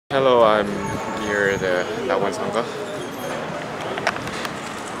Hello, I'm near the Nawon-sangga.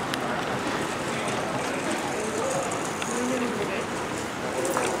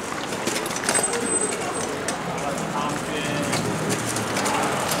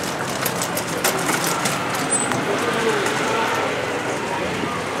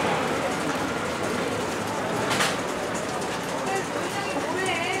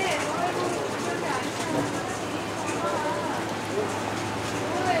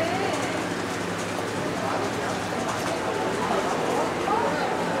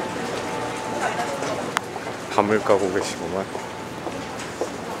 밤을 까고 계시구만.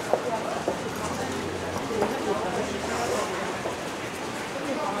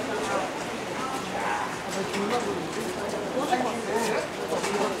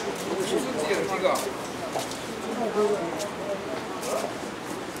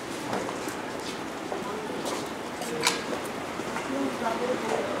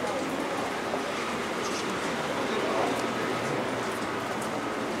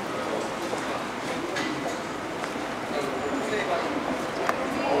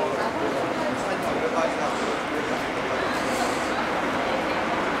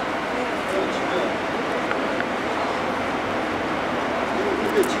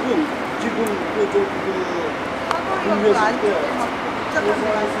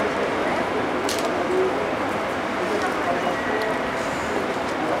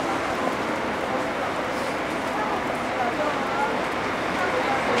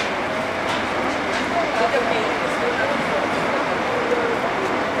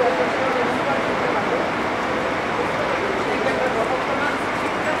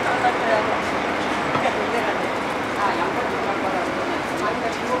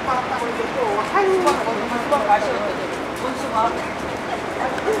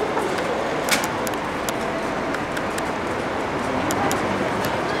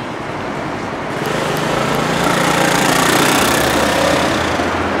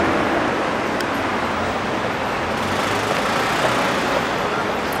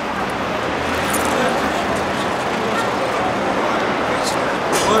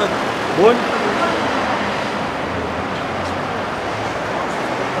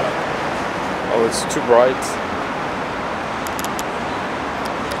 Oh, it's too bright.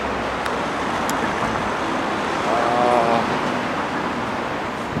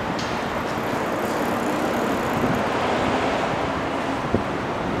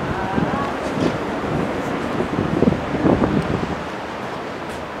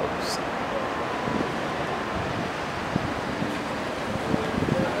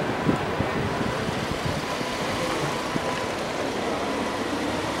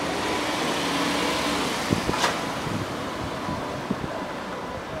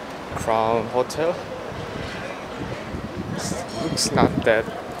 Crown Hotel looks not that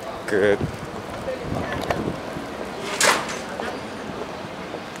good,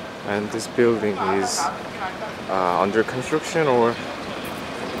 and this building is under construction or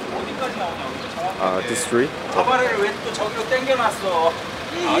this street. 가발을 왜 또 저기로 당겨놨어?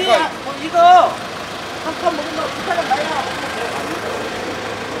 이거 한 칸 먹으면 두 칸은 나야.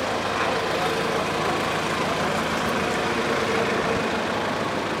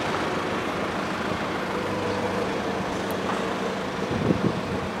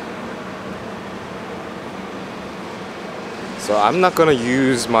 So I'm not gonna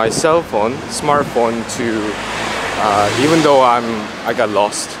use my smartphone to, even though I got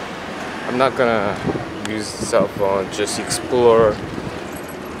lost. I'm not gonna use the cell phone, just explore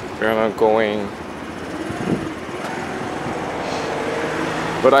where I'm going.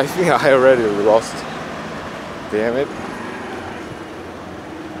 But I think I already lost. Damn it.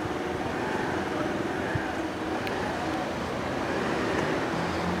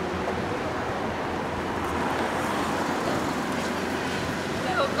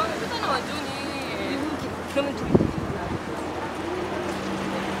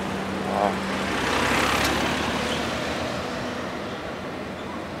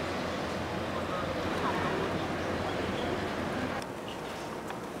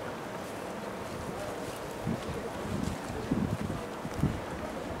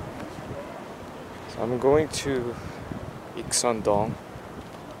 So I'm going to Ik-seon-dong.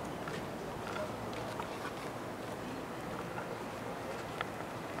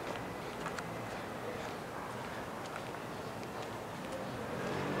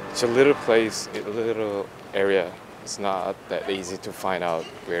 It's a little place, a little area. It's not that easy to find out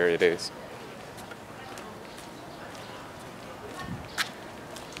where it is.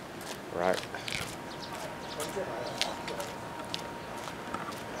 Right.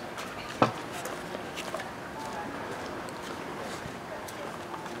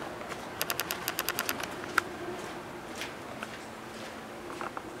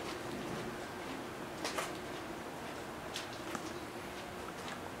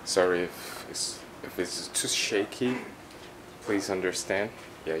 Sorry if it's too shaky. Please understand.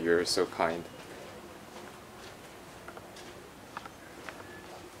 Yeah, you're so kind.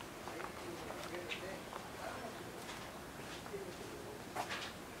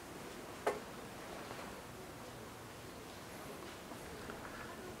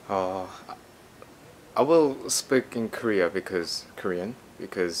 I will speak in Korean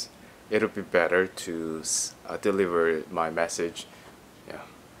because it'll be better to deliver my message. Yeah.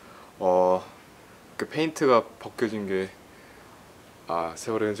 그 페인트가 벗겨진 게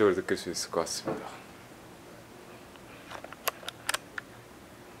세월의 흔적을 느낄 수 있을 것 같습니다.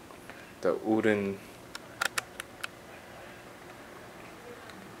 울은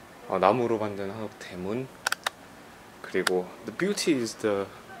나무로 만든 한옥 대문, 그리고 the beauty is the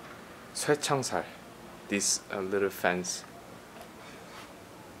쇠창살, this little fence.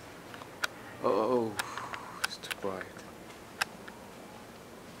 Oh, it's too bright.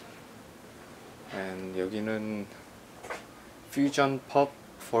 And 여기는 Fusion Pub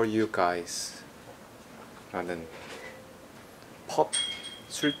for you guys 라는 펍,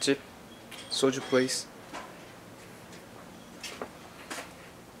 술집, 소주 플레이스.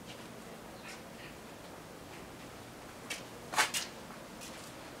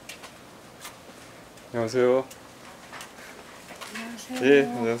 안녕하세요. 안녕하세요. 예,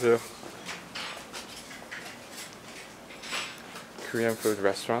 안녕하세요. Korean food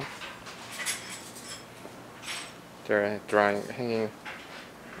restaurant. They're hanging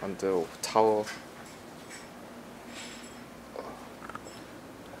on the towel.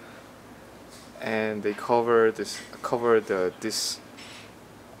 And they cover this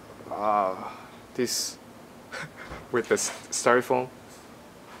with the styrofoam.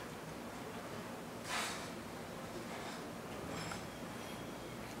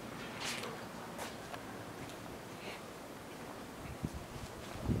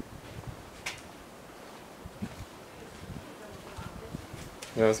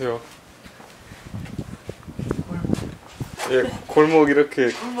 안녕하세요. 예, 골목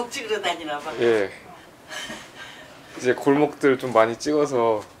이렇게 골목 찍으러 다니나 봐. 예, 이제 골목들 좀 많이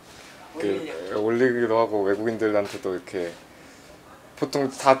찍어서 올리기도 하고 외국인들한테도 이렇게 보통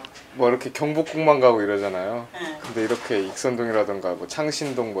다 뭐 이렇게 경복궁만 가고 이러잖아요. 응. 근데 이렇게 익선동이라던가 뭐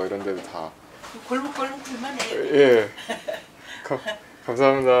창신동 뭐 이런 데도 다 골목 둘만 해요. 예.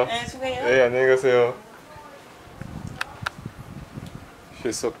 감사합니다. 네, 수고해요. 예, 안녕히 가세요.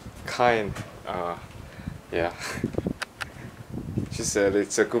 She's so kind. Yeah. She said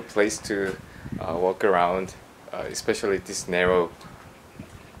it's a good place to walk around, especially this narrow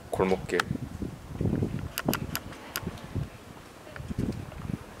골목길.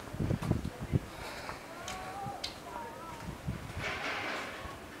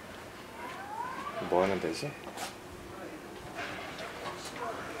 뭐 하는 데지?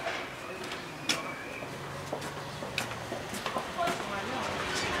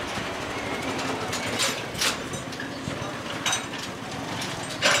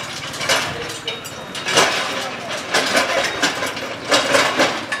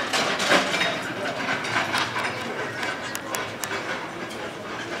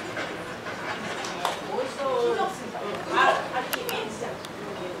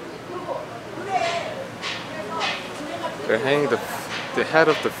 They're hanging the head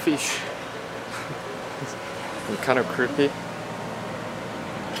of the fish. It's kind of creepy.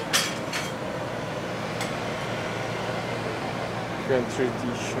 Korean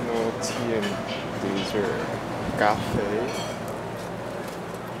traditional tea and dessert cafe.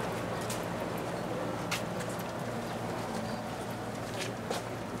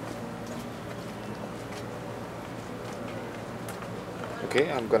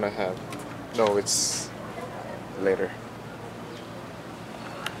 Okay, I'm gonna have. No, it's later.